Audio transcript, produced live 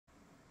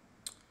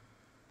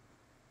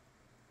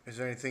Is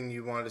there anything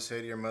you wanted to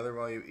say to your mother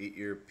while you eat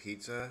your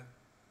pizza?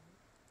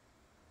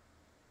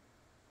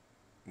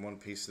 One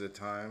piece at a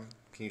time.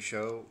 Can you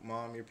show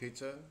Mom your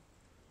pizza?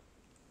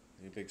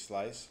 Your big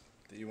slice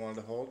that you wanted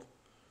to hold?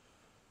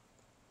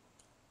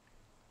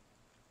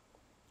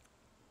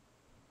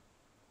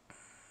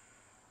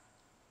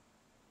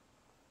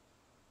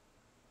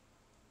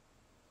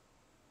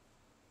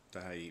 Is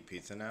that how you eat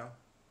pizza now?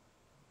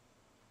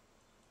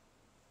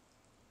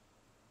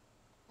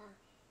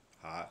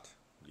 Hot?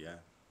 Yeah.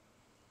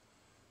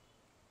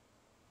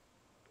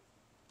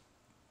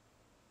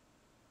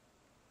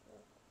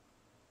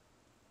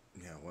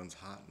 Yeah, one's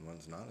hot and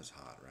one's not as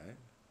hot, right?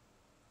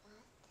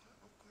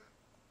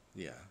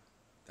 Yeah.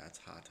 That's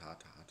hot,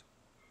 hot, hot.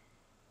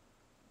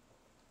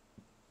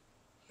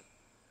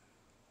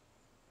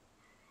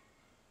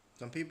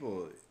 Some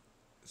people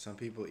some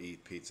people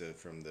eat pizza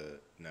from the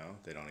no,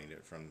 they don't eat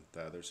it from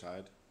the other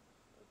side.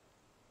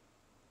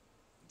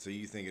 So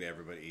you think that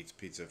everybody eats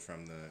pizza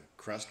from the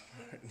crust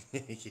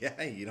part?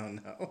 Yeah, you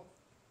don't know.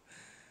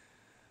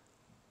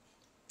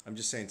 I'm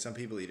just saying some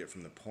people eat it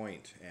from the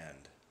point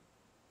end,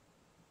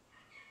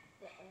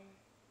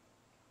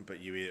 but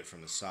you eat it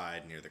from the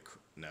side near the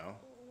no.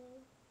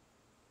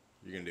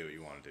 You're gonna do what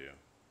you want to do.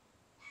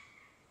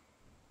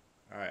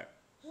 All right.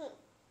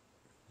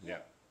 Yeah.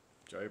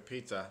 Enjoy your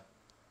pizza.